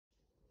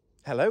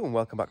Hello and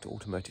welcome back to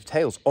Automotive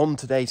Tales. On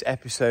today's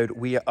episode,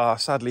 we are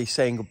sadly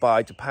saying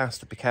goodbye to Pass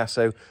the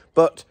Picasso,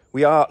 but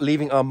we are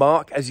leaving our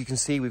mark. As you can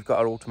see, we've got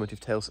our Automotive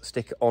Tales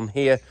sticker on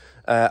here,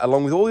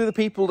 along with all the other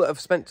people that have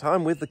spent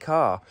time with the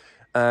car.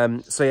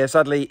 So yeah,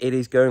 sadly, it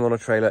is going on a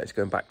trailer. It's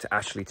going back to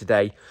Ashley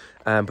today.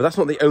 But that's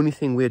not the only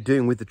thing we're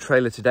doing with the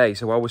trailer today.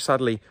 So while we're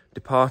sadly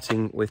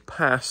departing with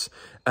Pass,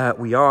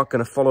 we are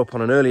going to follow up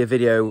on an earlier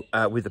video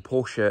with the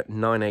Porsche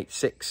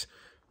 986,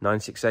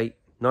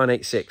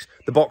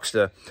 the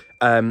Boxster.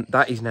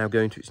 That is now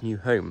going to its new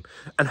home.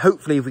 And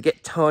hopefully, if we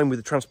get time with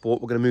the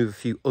transport, we're going to move a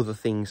few other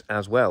things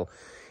as well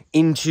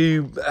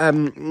into, HQ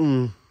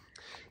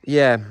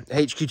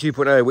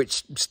 2.0,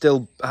 which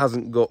still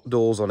hasn't got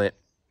doors on it.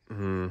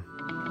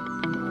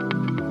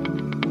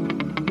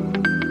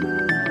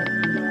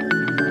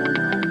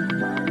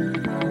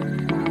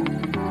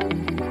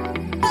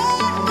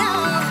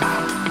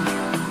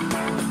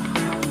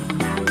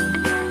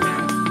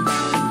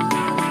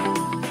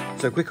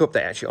 So quick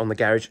update actually on the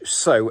garage.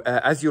 So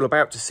as you're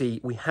about to see,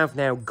 we have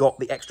now got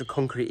the extra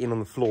concrete in on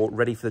the floor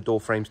ready for the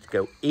door frames to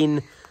go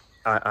in.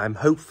 I'm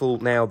hopeful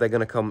now they're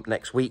going to come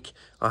next week.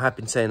 I have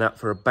been saying that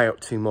for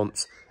about 2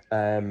 months.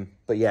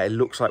 But yeah, it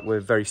looks like we're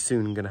very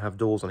soon going to have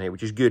doors on here,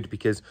 which is good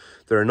because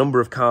there are a number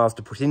of cars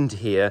to put into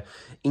here,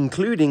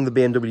 including the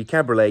BMW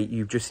Cabriolet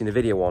you've just seen a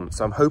video on.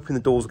 So I'm hoping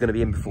the doors are going to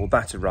be in before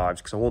that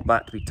arrives because I want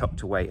that to be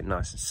tucked away and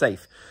nice and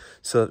safe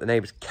so that the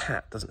neighbour's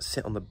cat doesn't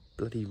sit on the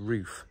bloody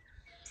roof.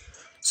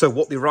 So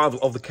what the arrival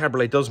of the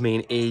Cabriolet does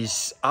mean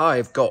is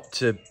I've got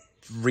to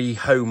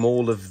rehome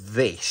all of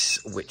this,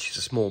 which is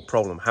a small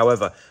problem.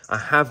 However, I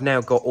have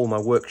now got all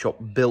my workshop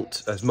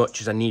built as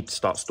much as I need to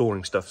start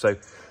storing stuff. So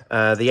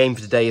the aim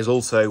for today is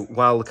also,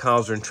 while the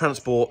cars are in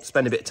transport,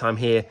 spend a bit of time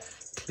here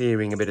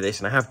clearing a bit of this,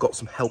 and I have got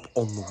some help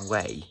on the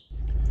way.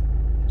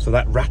 So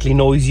that rattling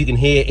noise you can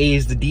hear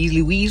is the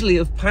Diesely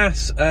Weasley of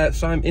Pass.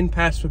 So I'm in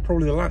Pass for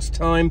probably the last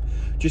time,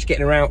 just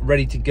getting her out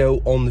ready to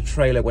go on the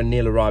trailer when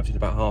Neil arrives in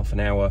about half an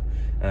hour.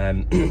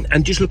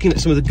 And just looking at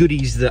some of the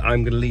goodies that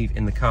I'm going to leave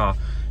in the car.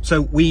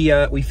 So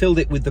we filled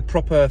it with the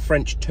proper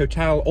French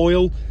Total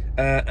oil,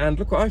 and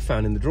look what I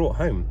found in the drawer at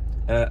home.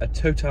 A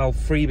Total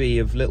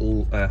freebie of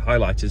little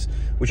highlighters,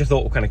 which I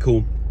thought were kind of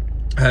cool.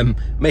 Try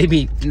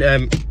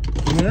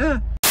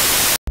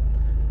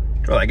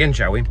that again,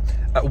 shall we?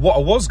 What I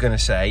was going to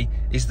say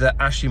is that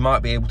Ashley might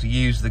be able to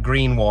use the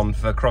green one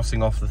for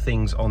crossing off the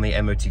things on the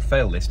MOT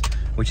fail list,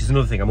 which is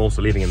another thing I'm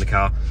also leaving in the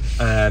car.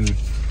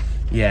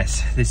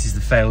 Yes, this is the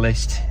fail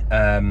list.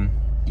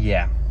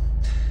 Yeah,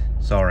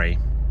 sorry.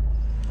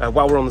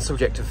 While we're on the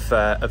subject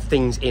of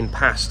things in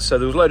Pass, so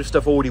there was a load of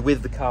stuff already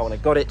with the car when I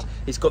got it.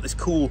 It's got this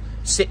cool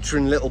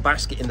Citroen little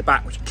basket in the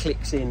back which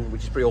clicks in,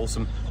 which is pretty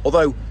awesome.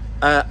 Although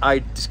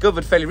I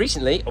discovered fairly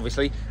recently,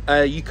 obviously,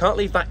 you can't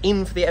leave that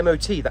in for the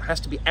MOT. That has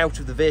to be out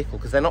of the vehicle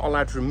because they're not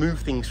allowed to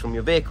remove things from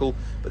your vehicle,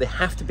 but they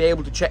have to be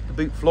able to check the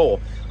boot floor.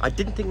 I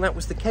didn't think that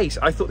was the case.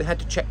 I thought they had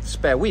to check the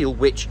spare wheel,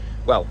 which,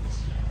 well,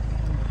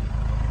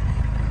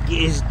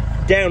 is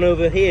down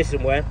over here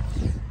somewhere.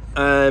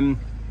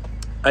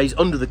 Is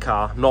under the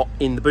car, not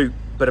in the boot.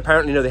 But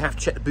apparently, no, they have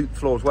to check the boot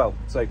floor as well.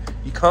 So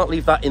you can't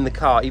leave that in the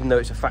car, even though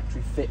it's a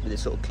factory fit with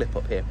this little clip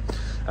up here.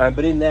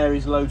 But in there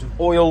is loads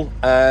of oil.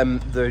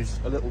 There's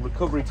a little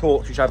recovery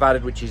torch, which I've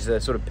added, which is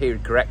sort of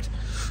period correct.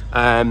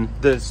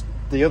 There's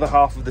the other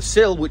half of the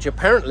sill, which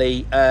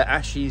apparently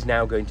Ashley is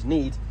now going to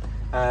need.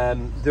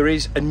 There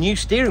is a new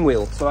steering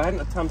wheel. So I hadn't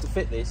had time to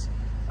fit this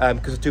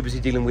because I was too busy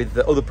dealing with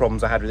the other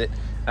problems I had with it.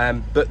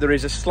 But there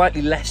is a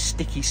slightly less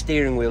sticky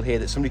steering wheel here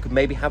that somebody could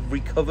maybe have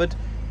recovered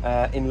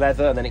in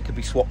leather, and then it could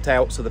be swapped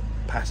out so the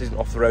Pass isn't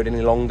off the road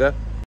any longer.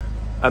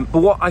 But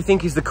what I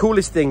think is the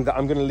coolest thing that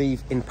I'm going to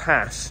leave in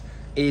Pass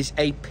is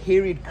a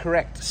period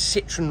correct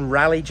Citroen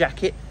Rally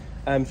jacket.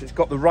 So it's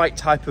got the right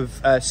type of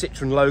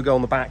Citroen logo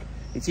on the back.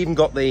 It's even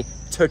got the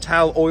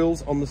Total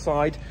oils on the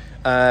side.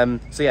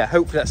 So yeah,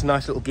 hopefully that's a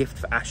nice little gift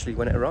for Ashley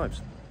when it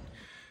arrives.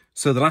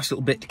 So the last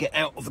little bit to get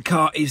out of the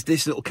car is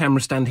this little camera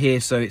stand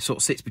here. So it sort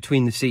of sits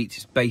between the seats.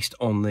 It's based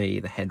on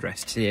the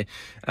headrests here.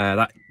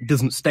 That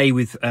doesn't stay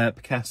with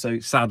Picasso,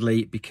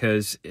 sadly,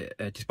 because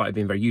despite it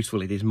being very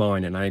useful, it is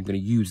mine, and I am going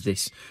to use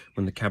this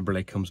when the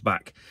Cabriolet comes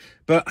back.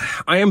 But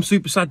I am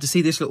super sad to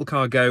see this little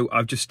car go.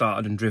 I've just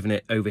started and driven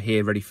it over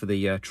here, ready for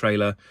the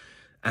trailer,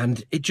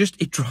 and it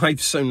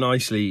drives so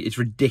nicely. It's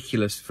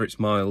ridiculous for its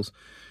miles.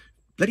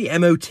 Bloody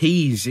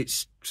MOTs,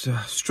 its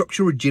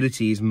structural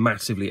rigidity is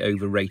massively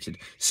overrated.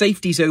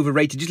 Safety's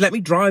overrated. Just let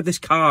me drive this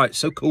car, it's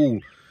so cool.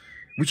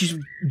 Which is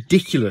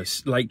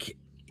ridiculous. Like,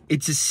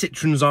 it's a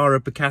Citroen Zara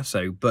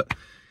Picasso, but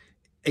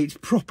it's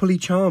properly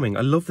charming.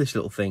 I love this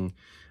little thing.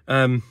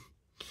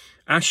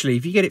 Ashley,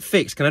 if you get it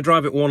fixed, can I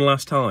drive it one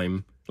last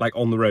time? Like,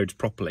 on the roads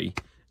properly?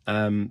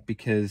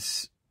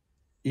 Because,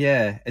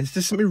 yeah, it's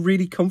just something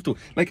really comfortable.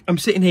 Like, I'm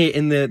sitting here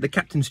in the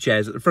captain's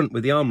chairs at the front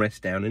with the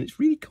armrest down, and it's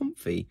really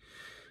comfy.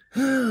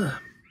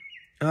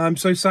 I'm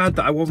so sad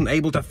that I wasn't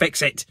able to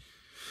fix it.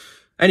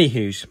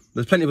 Anywho's,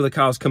 there's plenty of other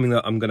cars coming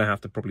that I'm going to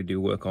have to probably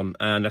do work on,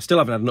 and I still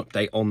haven't had an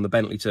update on the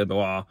Bentley Turbo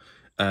R.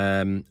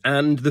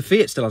 And the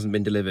Fiat still hasn't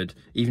been delivered,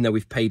 even though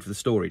we've paid for the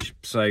storage.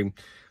 So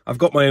I've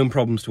got my own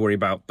problems to worry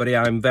about. But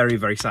yeah, I'm very,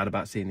 very sad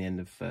about seeing the end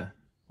of,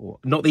 or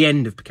not the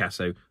end of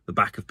Picasso, the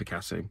back of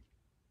Picasso.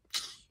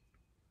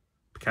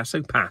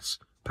 Picasso? Pass.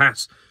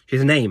 Pass. She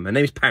has a name. Her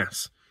name is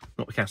Pass,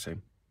 not Picasso.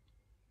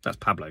 That's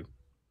Pablo.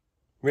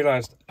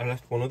 Realised I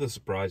left one other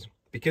surprise.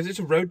 Because it's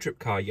a road trip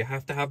car, you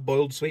have to have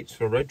boiled sweets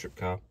for a road trip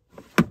car.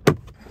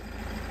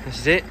 This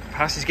is it.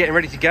 Pass is getting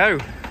ready to go.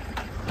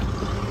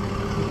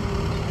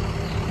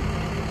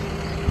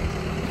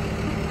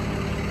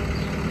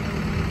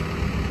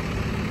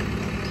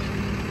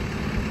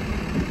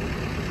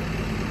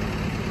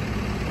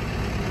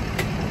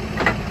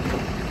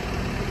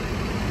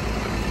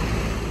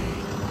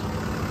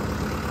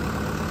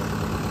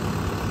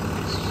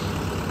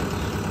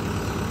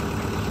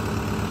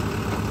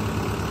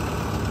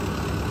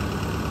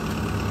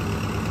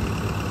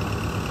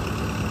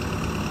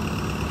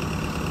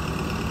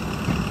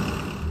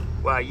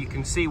 Well, you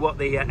can see what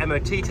the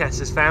MOT test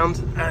has found.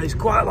 There's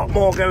quite a lot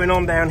more going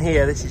on down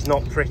here. This is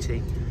not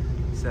pretty.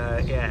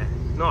 So, yeah,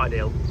 not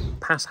ideal.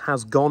 Pass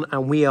has gone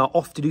and we are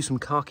off to do some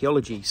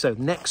carchaeology. So,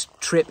 next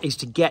trip is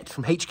to get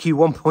from HQ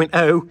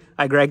 1.0.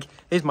 Hi, Greg.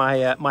 Here's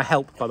my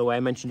help, by the way,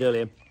 I mentioned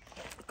earlier.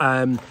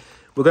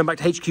 We're going back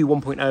to HQ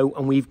 1.0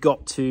 and we've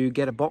got to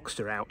get a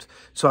Boxster out.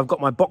 So I've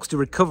got my Boxster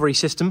recovery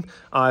system.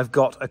 I've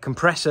got a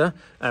compressor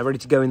ready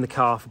to go in the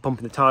car for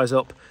pumping the tyres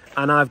up.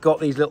 And I've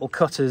got these little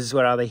cutters,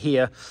 where are they,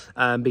 here?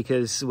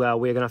 Because, well,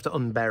 we're going to have to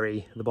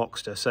unbury the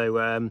Boxster.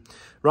 So,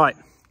 right,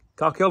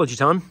 carchaeology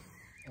time.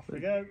 Off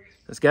we go.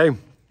 Let's go.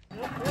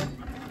 That,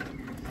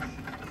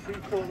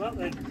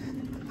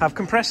 then. Have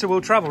compressor will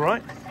travel,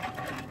 right?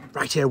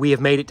 Right here, we have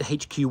made it to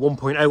HQ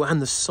 1.0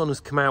 and the sun has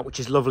come out, which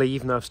is lovely,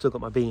 even though I've still got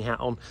my beanie hat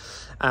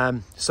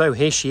on. So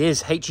here she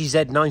is,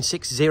 HEZ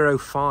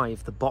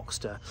 9605, the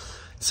Boxster.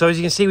 So as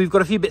you can see, we've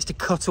got a few bits to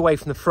cut away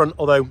from the front,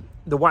 although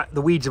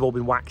the weeds have all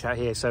been whacked out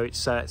here, so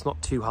it's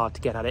not too hard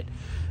to get at it.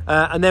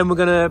 And then we're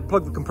going to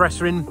plug the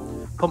compressor in,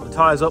 pump the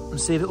tyres up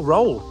and see if it'll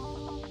roll.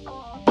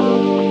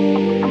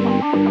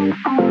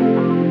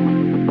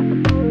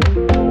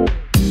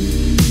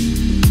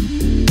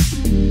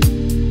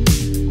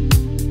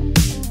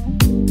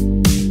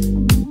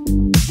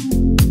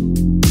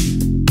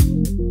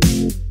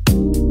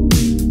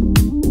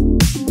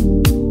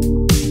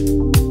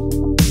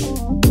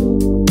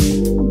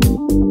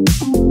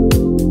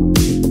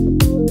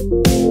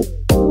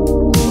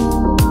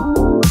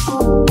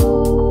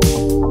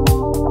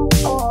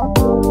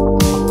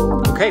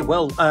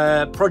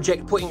 Well,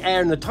 project putting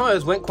air in the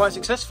tyres went quite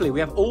successfully.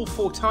 We have all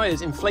 4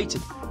 tyres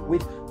inflated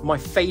with my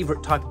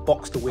favourite type of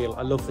Boxster wheel.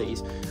 I love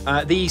these.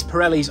 These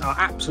Pirellis are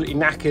absolutely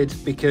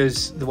knackered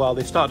because, well,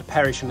 they've started to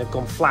perish and they've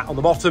gone flat on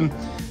the bottom.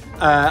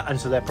 And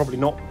so they're probably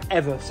not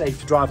ever safe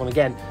to drive on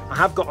again. I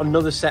have got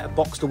another set of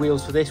Boxster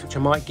wheels for this, which I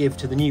might give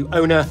to the new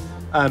owner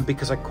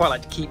because I quite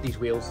like to keep these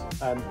wheels.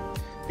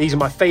 These are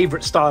my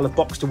favourite style of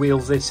Boxster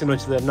wheels. They're similar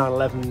to the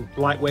 911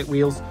 lightweight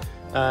wheels.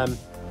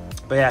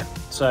 But yeah,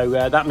 so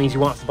that means you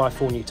won't have to buy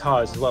 4 new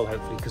tyres as well,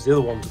 hopefully, because the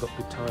other ones have got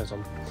good tyres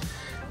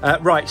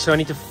on. Right, so I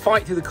need to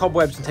fight through the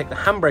cobwebs and take the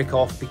handbrake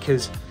off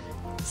because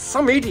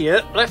some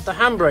idiot left the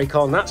handbrake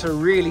on. That's a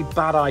really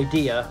bad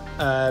idea.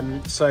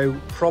 So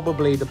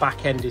probably the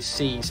back end is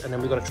seized and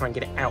then we've got to try and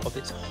get it out of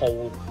its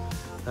hole.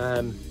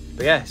 But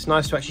yeah, it's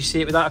nice to actually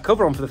see it without a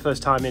cover on for the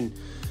first time in,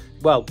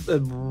 well,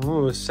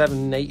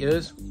 7-8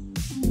 years.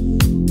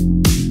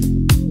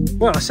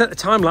 Well, I set the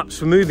time lapse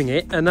for moving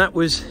it and that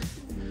was...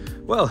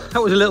 well,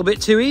 that was a little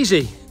bit too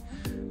easy.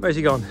 Where's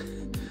he gone?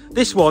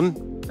 This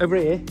one over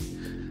here,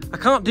 I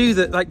can't do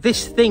that, like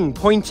this thing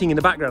pointing in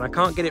the background, I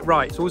can't get it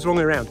right. It's always the wrong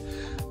way around.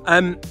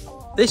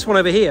 This one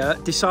over here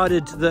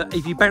decided that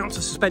if you bounce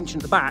the suspension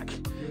at the back,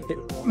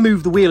 it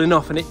moved the wheel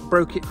enough and it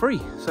broke it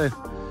free. So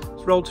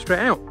it's rolled straight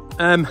out.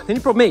 The only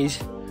problem is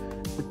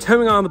the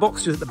towing arm of the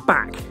Boxster is at the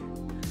back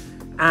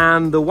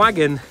and the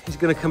wagon is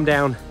going to come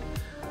down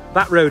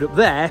that road up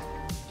there.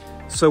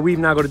 So we've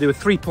now got to do a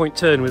 3-point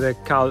turn with a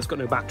car that's got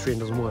no battery and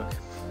doesn't work.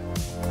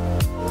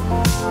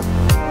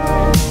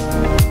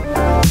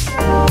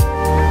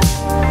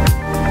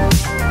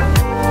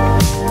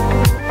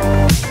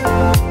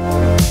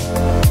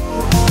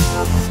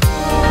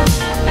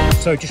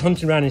 So just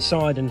hunting around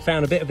inside and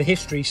found a bit of the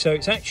history. So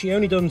it's actually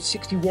only done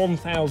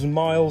 61,000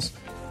 miles.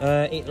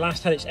 It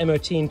last had its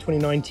MOT in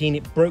 2019.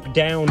 It broke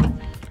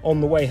down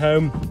on the way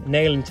home,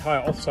 nailing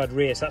tyre offside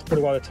rear. So that's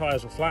probably why the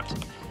tyres were flat.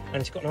 And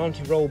it's got an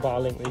anti-roll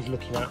bar link that he's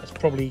looking at. It's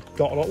probably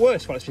got a lot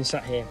worse while it's been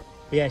sat here.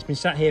 But yeah, it's been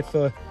sat here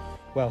for,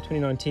 well,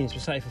 2019, it's been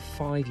sat here for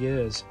 5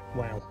 years.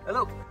 Wow. Oh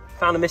look,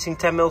 found a missing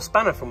 10mm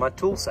spanner from my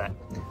tool set.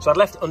 So I'd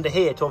left it under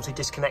here to obviously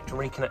disconnect and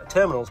reconnect the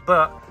terminals,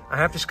 but I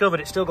have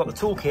discovered it's still got the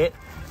toolkit.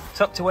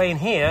 Tucked away in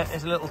here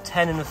is a little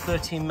 10 and a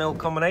 13mm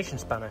combination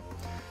spanner.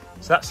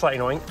 So that's slightly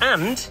annoying.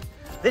 And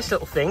this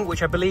little thing,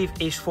 which I believe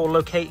is for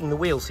locating the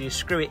wheel. So you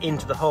screw it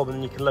into the hub and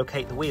then you can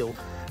locate the wheel,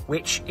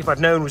 which, if I'd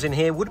known was in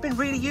here, would have been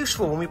really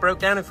useful when we broke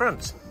down in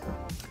front.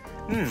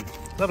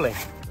 Lovely.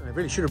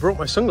 really should have brought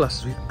my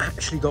sunglasses. We've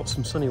actually got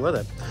some sunny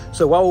weather.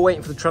 So while we're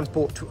waiting for the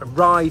transport to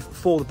arrive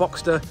for the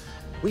Boxster,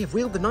 we have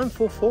wheeled the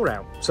 944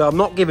 out. So I'm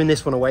not giving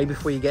this one away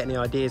before you get any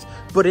ideas,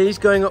 but it is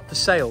going up for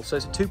sale. So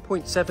it's a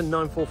 2.7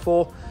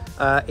 944.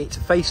 It's a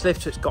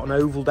facelift, so it's got an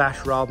oval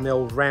dash rather than the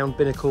old round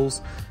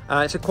binnacles.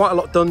 It's quite a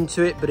lot done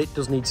to it, but it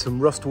does need some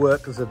rust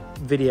work. There's a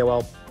video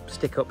I'll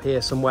stick up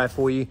here somewhere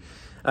for you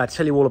to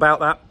tell you all about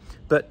that.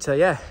 But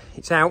yeah,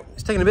 it's out.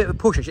 It's taken a bit of a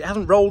push. Actually, it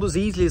hasn't rolled as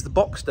easily as the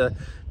Boxster,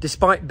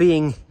 despite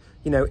being,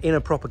 you know, in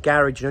a proper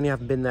garage and only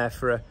having been there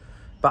for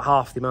about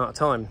half the amount of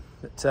time.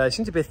 But it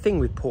seems to be a thing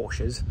with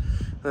Porsches.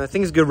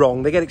 Things go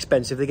wrong, they get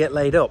expensive, they get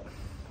laid up.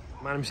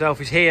 Man himself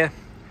is here,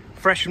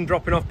 fresh from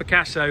dropping off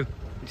Picasso.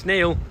 It's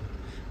Neil.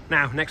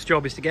 Now, next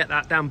job is to get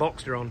that damn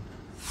Boxster on.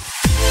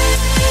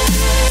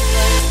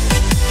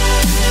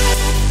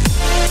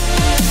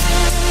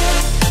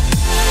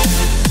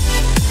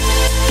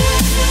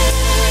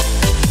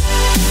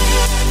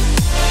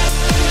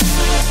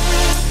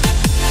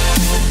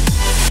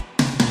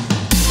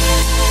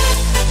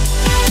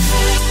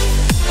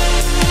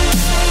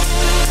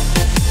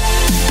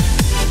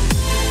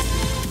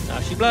 Now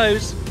she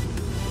blows.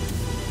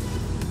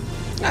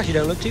 Actually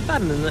don't look too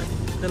bad in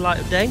the light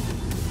of day.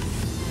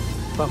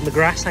 Apart from the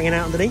grass hanging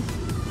out underneath.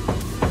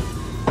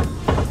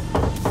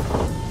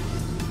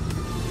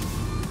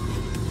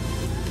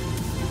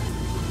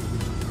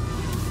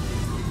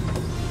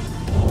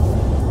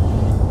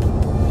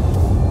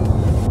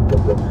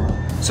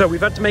 So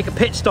we've had to make a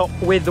pit stop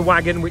with the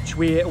wagon, which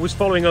was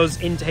following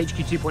us into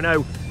HQ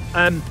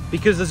 2.0,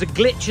 because there's a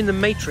glitch in the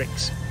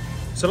matrix.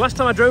 So last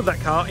time I drove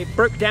that car, it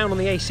broke down on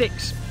the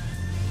A6.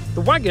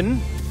 The wagon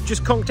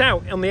just conked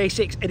out on the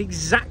A6 at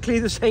exactly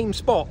the same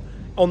spot,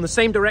 on the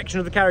same direction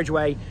of the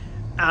carriageway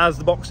as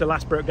the Boxster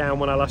last broke down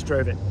when I last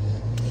drove it.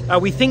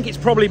 We think it's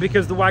probably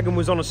because the wagon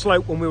was on a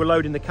slope when we were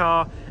loading the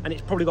car, and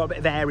it's probably got a bit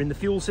of air in the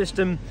fuel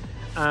system.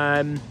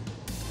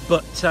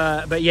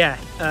 But yeah,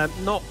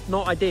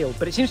 not ideal.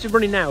 But it seems to be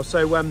running now,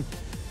 so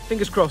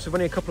fingers crossed. We've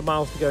only a couple of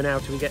miles to go now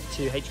till we get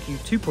to HQ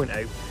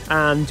 2.0,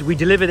 and we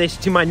deliver this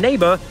to my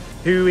neighbour,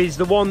 who is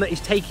the one that is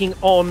taking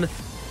on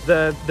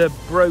the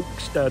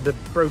Brokester, the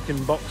broken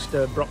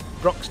Boxster,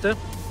 Brockster,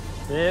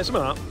 yeah,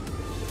 something like that.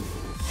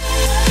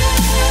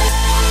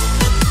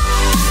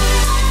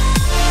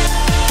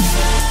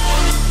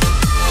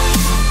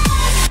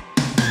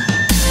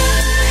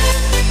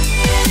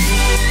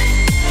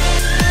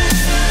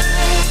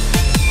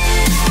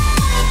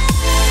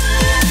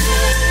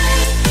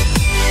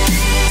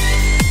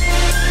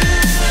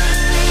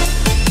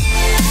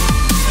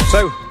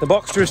 So, the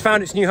Boxster has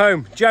found its new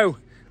home. Joe,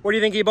 what do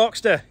you think of your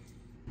Boxster?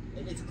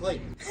 It needs a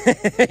clean.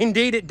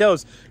 Indeed it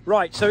does.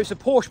 Right, so it's a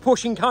Porsche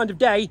pushing kind of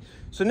day.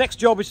 So next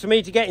job is for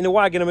me to get in the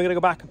wagon, and we're going to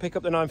go back and pick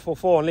up the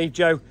 944 and leave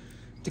Joe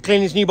to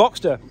clean his new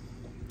Boxster.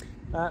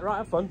 Right,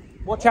 have fun.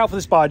 Watch out for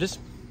the spiders.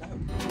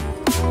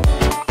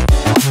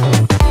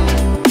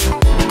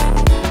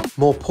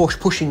 More Porsche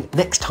pushing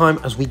next time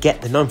as we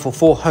get the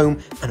 944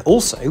 home, and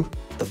also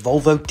the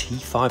Volvo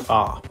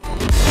T5R.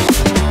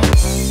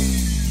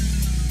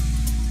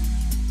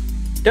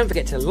 Don't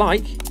forget to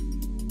like,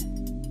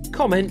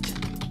 comment,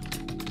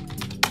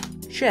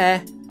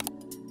 share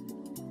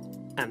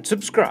and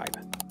subscribe.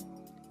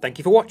 Thank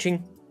you for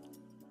watching.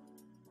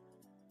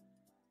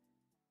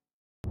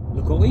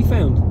 Look what we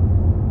found.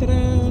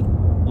 Ta-da!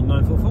 On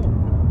 944.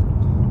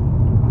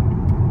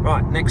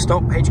 Right, next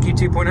stop, HQ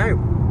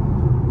 2.0.